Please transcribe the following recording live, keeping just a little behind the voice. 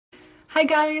Hi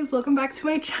guys, welcome back to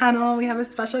my channel. We have a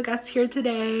special guest here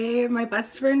today, my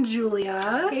best friend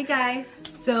Julia. Hey guys.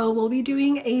 So we'll be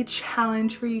doing a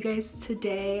challenge for you guys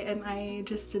today, and I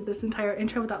just did this entire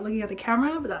intro without looking at the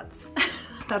camera, but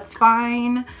that's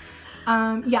fine.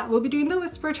 Yeah, we'll be doing the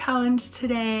whisper challenge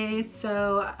today,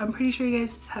 so I'm pretty sure you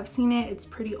guys have seen it. It's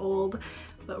pretty old,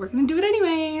 but we're gonna do it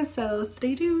anyway, so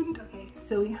stay tuned. Okay,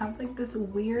 so we have like this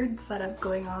weird setup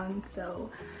going on,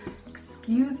 so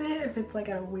excuse it if it's like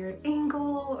at a weird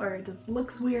angle or it just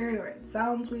looks weird or it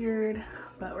sounds weird,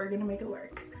 but we're gonna make it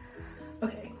work.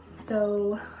 Okay,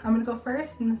 so I'm gonna go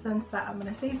first in the sense that I'm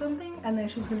gonna say something and then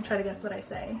she's gonna try to guess what I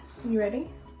say. You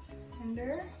ready?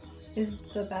 Tinder is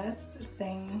the best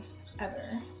thing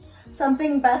ever.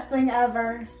 Something best thing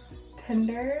ever.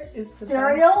 Tinder is the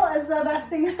Cereal is the best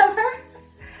thing ever.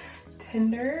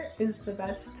 Tinder is the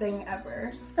best thing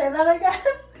ever. Say that again.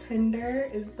 Tinder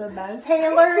is the best.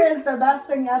 Taylor is the best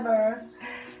thing ever.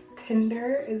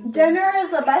 Tinder is Dinner is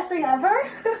the best thing ever.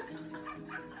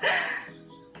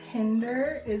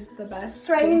 Tinder is the best.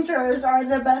 Strangers are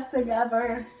the best thing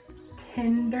ever.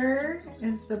 Tinder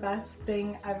is the best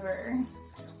thing ever.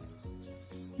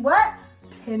 What?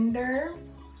 Tinder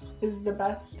is the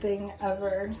best thing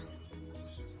ever.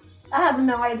 I have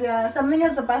no idea. Something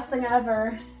is the best thing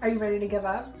ever. Are you ready to give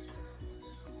up?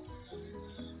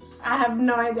 I have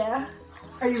no idea.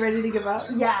 Are you ready to give up?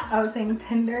 Yeah. I was saying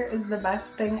Tinder is the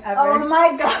best thing ever. Oh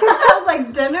my god. I was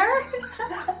like, dinner?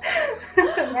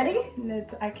 Ready?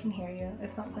 I can hear you.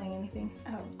 It's not playing anything.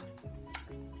 Oh.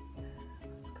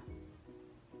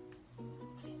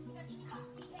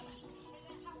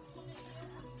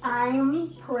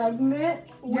 I'm pregnant.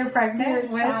 You're pregnant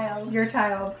your with child. your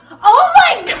child. Oh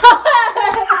my god!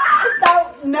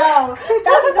 No,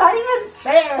 that's not even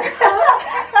fair.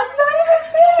 That's not even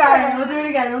fair. Sorry, we'll do it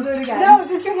again. We'll do it again. No,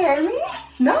 did you hear me?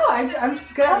 No, I'm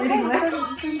just good at reading lips.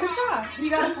 Good job. You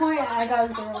got a point. I got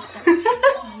a 0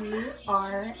 point. You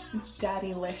are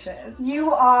daddylicious.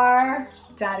 You are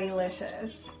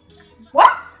Daddylicious.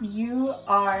 what? You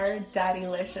are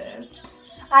daddylicious.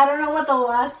 I don't know what the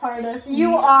last part is.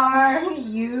 You are.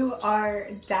 You are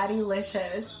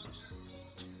daddylicious.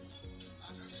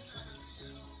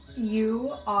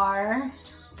 You are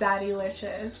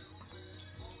daddylicious.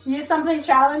 You something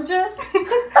challenges?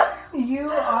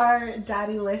 You are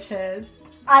daddylicious.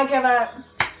 I give up.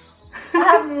 I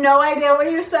have no idea what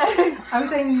you're saying. I'm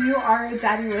saying you are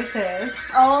daddylicious.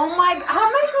 Oh my, how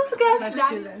am I supposed to guess?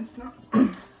 Let's do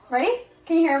this. Ready?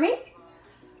 Can you hear me?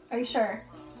 Are you sure?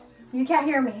 You can't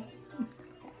hear me.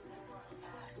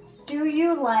 Do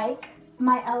you like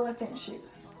my elephant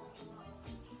shoes?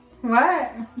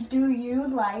 What? Do you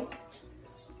like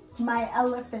my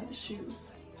elephant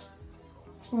shoes?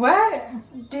 What?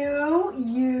 Do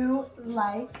you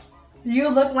like... You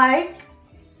look like?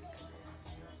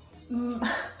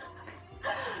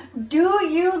 Do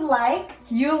you like...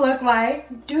 You look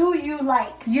like? Do you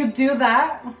like... You do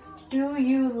that? Do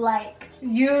you like...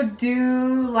 You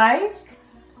do like?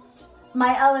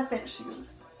 My elephant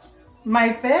shoes.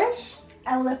 My fish?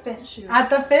 Elephant shoes. At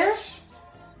the fish?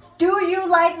 Do you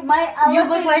like my elephant You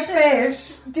look like shoes?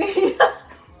 fish. Do you...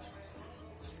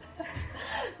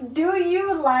 Do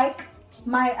you like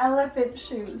my elephant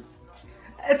shoes?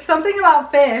 It's something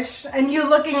about fish and you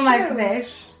looking like Shoes.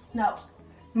 fish. No.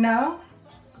 No?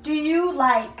 Do you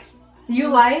like You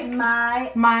like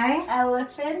my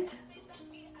elephant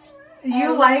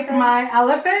You like my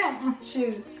elephant?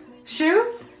 shoes?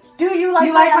 Shoes? Do you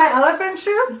like my elephant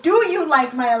shoes? Do you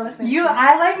like my elephant shoes?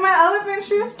 I like my elephant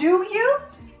shoes? Do you?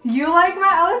 You like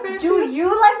my elephant shoes? Do you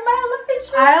like my elephant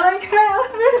shoes? I like my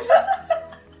elephant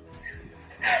shoes.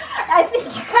 I think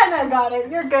you kind of got it.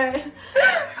 You're good.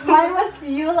 Mine was,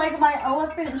 do you like my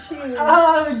elephant shoes?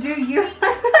 Oh, do you?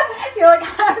 You're like,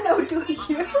 I don't know, do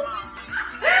you?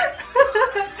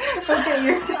 Okay,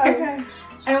 your turn. Okay.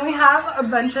 And we have a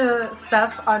bunch of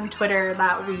stuff on Twitter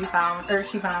that we found, or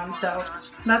she found, so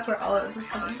that's where all of this is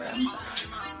coming from.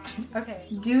 Okay.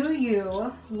 Do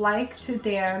you like to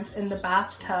dance in the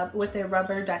bathtub with a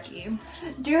rubber ducky?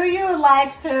 Do you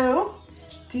like to?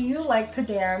 Do you like to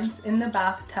dance in the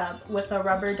bathtub with a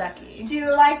rubber ducky? Do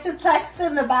you like to text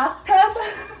in the bathtub?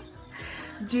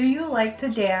 Do you like to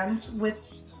dance with...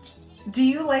 Do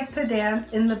you like to dance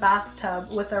in the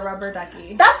bathtub with a rubber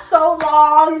ducky? That's so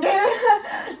long,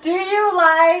 dude. Do you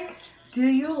like... Do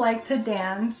you like to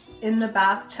dance in the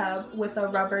bathtub with a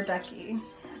rubber ducky?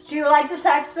 Do you like to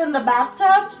text in the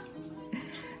bathtub?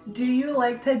 Do you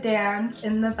like to dance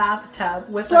in the bathtub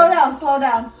with Slow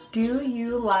down. Do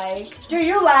you like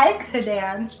to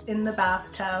dance in the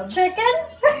bathtub? Chicken?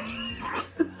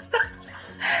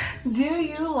 Do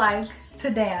you like to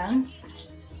dance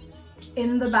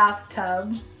in the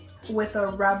bathtub with a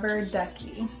rubber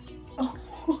ducky? Oh.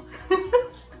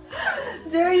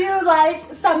 Do you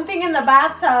like something in the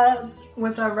bathtub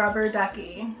with a rubber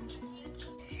ducky?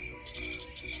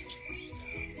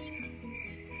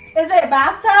 Is it a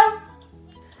bathtub?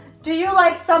 Do you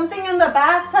like something in the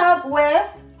bathtub with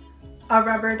a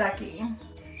rubber ducky?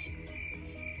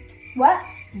 What?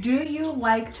 Do you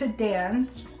like to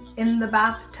dance in the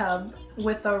bathtub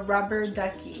with a rubber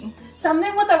ducky?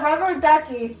 Something with a rubber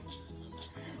ducky.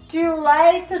 Do you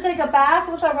like to take a bath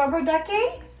with a rubber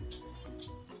ducky?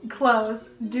 Close.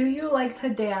 Do you like to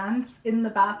dance in the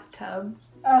bathtub?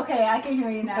 Okay, I can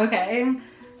hear you now. Okay.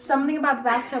 Something about the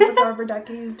bathtub with rubber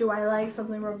duckies. Do I like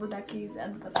something rubber duckies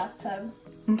and the bathtub?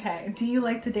 Okay. Do you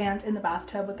like to dance in the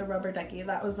bathtub with a rubber ducky?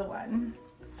 That was the one.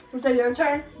 Was it your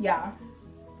turn? Yeah.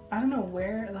 I don't know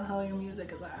where the hell your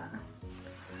music is at.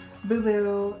 Boo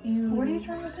boo. What are you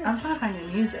trying to do? I'm trying to find your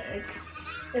music.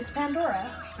 It's Pandora.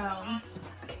 Oh.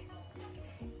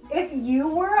 If you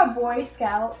were a Boy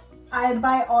Scout, I'd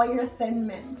buy all your Thin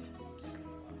Mints.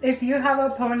 If you have a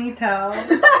ponytail.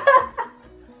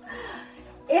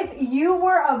 If you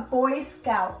were a Boy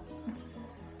Scout,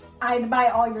 I'd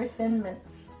buy all your Thin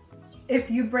Mints. If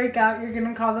you break out, you're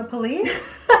gonna call the police?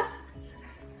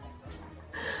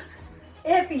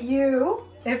 If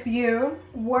you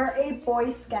were a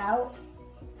Boy Scout,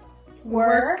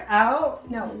 work out?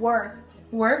 No, were.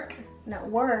 Work? No,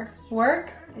 were.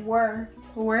 Work? Were.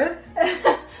 Worth?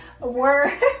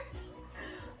 Were.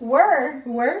 Were?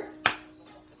 Were?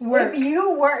 Work. If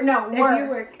you were, no,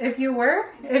 were. If you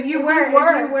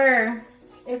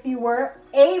were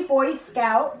a Boy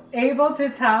Scout, able to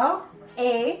tell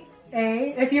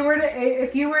if you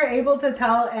were able to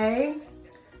tell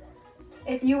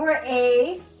if you were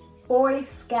a Boy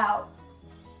Scout.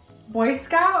 Boy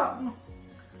Scout?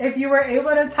 If you were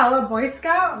able to tell a Boy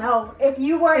Scout? No, if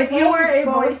you were a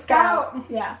Boy Scout.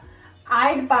 Yeah.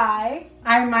 I'd buy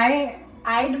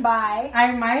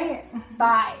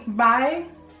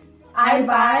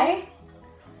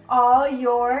all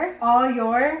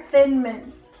your Thin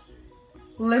Mints.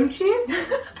 Lim cheese?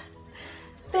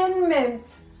 Thin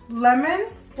Mints. Lemon?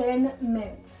 Thin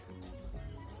Mints.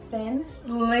 Thin.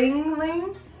 Ling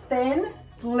ling? Thin.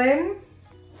 Lin?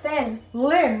 Thin.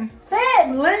 Lin?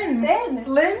 Thin. Lin? Thin.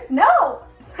 Lin? No.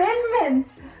 Thin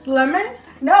Mints. Lemon?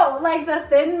 No, like the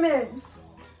Thin Mints.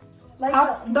 Like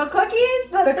the cookies?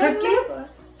 The Thin cookies? Mints?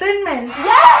 Thin Mints.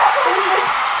 Yes!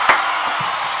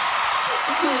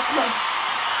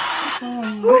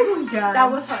 Oh my god.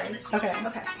 That was hard. Okay.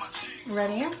 Okay.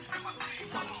 Ready?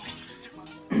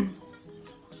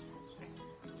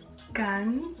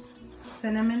 Guns,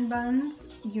 cinnamon buns,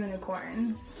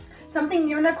 unicorns. Something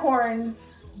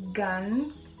unicorns.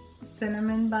 Guns,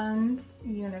 cinnamon buns,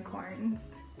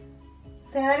 unicorns.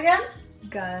 Say that again?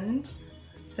 Guns,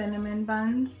 cinnamon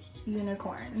buns,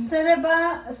 unicorns.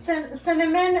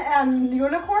 Cinnamon and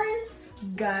unicorns?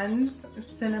 Guns,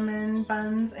 cinnamon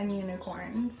buns, and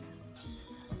unicorns.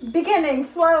 Beginning,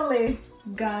 slowly.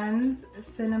 Guns,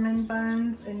 cinnamon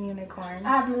buns, and unicorns.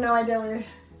 I have no idea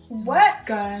what?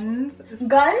 Guns,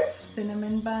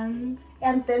 cinnamon buns,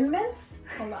 and Thin Mints?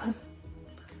 Hold on.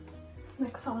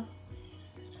 Next song.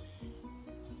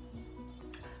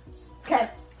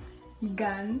 Okay.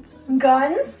 Guns,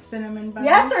 cinnamon buns.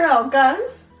 Yes or no?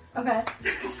 Guns? Okay.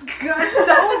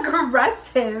 So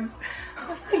aggressive.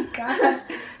 Oh my god.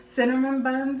 Cinnamon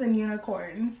buns and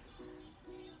unicorns.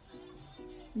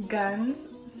 Guns,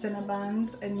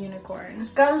 cinnabons, and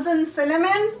unicorns. Guns and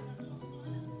cinnamon?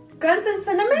 Guns and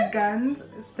cinnamon? Guns,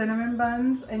 cinnamon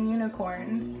buns, and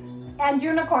unicorns. And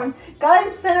unicorns.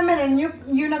 Guns, cinnamon, and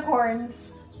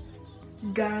unicorns.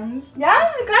 Guns.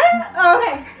 Yeah, got it? Oh,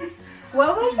 okay.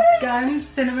 What was it? Guns,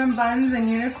 cinnamon buns, and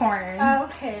unicorns.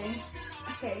 Okay.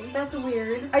 Okay, that's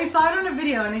weird. I saw it on a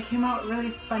video and it came out really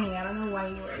funny. I don't know why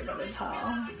you were able to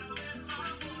tell.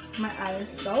 My eye is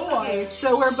so wide. Okay,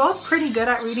 so we're both pretty good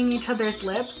at reading each other's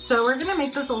lips. So we're gonna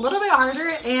make this a little bit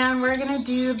harder and we're gonna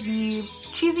do the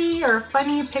cheesy or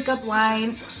funny pickup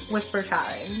line whisper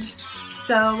challenge.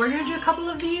 So we're gonna do a couple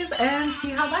of these and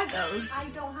see how that goes. I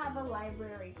don't have a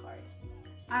library card.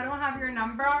 I don't have your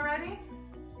number already?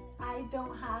 I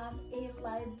don't have a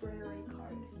library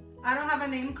card. I don't have a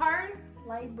name card?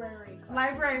 Library card.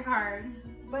 Library card.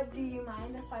 But do you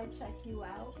mind if I check you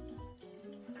out?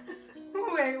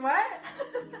 Wait, what?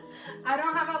 I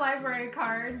don't have a library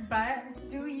card, but...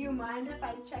 Do you mind if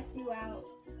I check you out?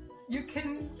 You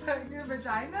can put your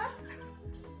vagina?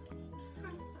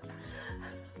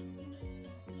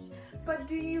 But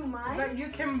do you mind? But you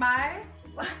can buy?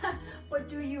 But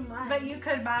do you mind? But you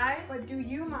could buy? But do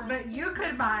you mind? But you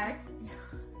could buy?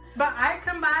 But I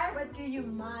can buy. But do you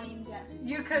mind?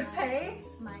 You could pay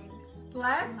Mind.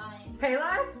 less. Mind. Pay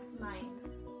less. Mind.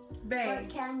 Babe. But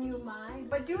can you mind?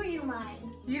 But do you mind?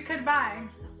 You could buy.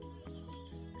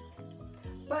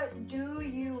 But do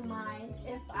you mind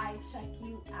if I check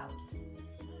you out?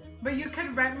 But you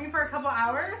could rent me for a couple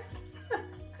hours.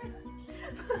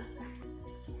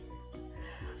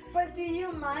 But do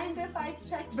you mind if I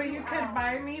check you out? But you could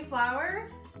buy me flowers.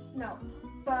 No.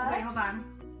 But Wait, hold on.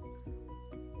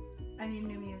 I need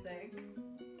new music.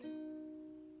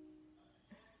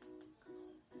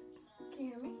 can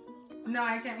you hear me? No,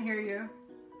 I can't hear you.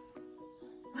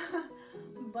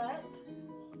 But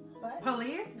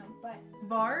Police? no, but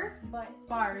Bars?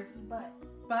 Bars. but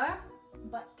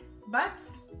Butts?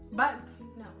 Butts?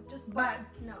 no, just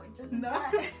Butts. no, just No.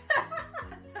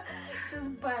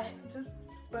 but. Just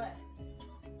but.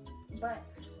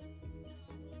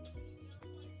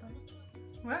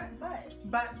 What? But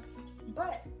Butts.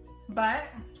 but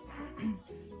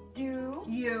You.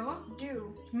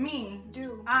 do Me.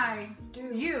 do I. do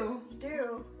You.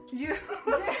 do You.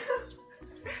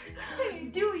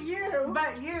 do you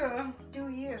But you. do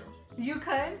you You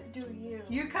could. do you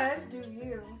You could. do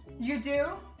you You do.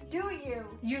 do you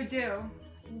You do.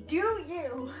 do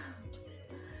you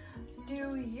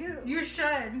do you You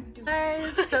should.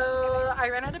 Guys, so I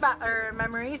ran out of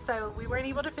memory, so we weren't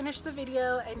able to finish the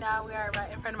video, and now we are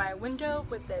right in front of my window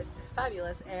with this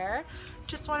fabulous air.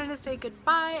 Just wanted to say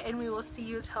goodbye, and we will see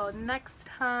you till next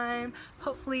time.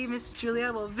 Hopefully Miss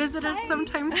Julia will visit us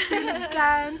sometime soon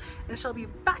again, and she'll be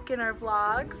back in our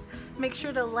vlogs. Make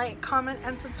sure to like, comment,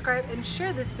 and subscribe, and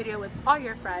share this video with all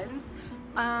your friends.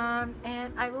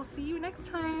 And I will see you next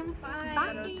time. Bye.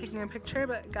 I was taking a picture,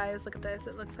 but guys, look at this.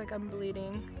 It looks like I'm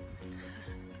bleeding.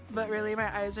 But really,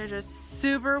 my eyes are just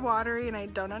super watery, and I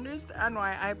don't understand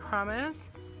why. I promise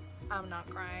I'm not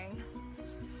crying.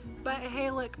 But hey,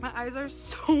 look, my eyes are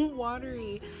so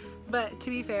watery. But to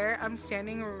be fair, I'm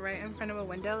standing right in front of a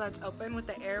window that's open with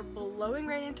the air blowing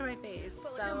right into my face.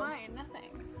 But so look at mine, nothing.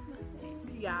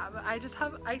 yeah, but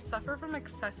I suffer from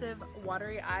excessive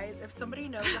watery eyes. If somebody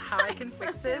knows how I can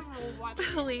fix this,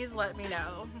 please let me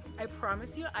know. I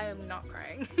promise you I am not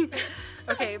crying.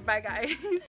 Okay, bye guys.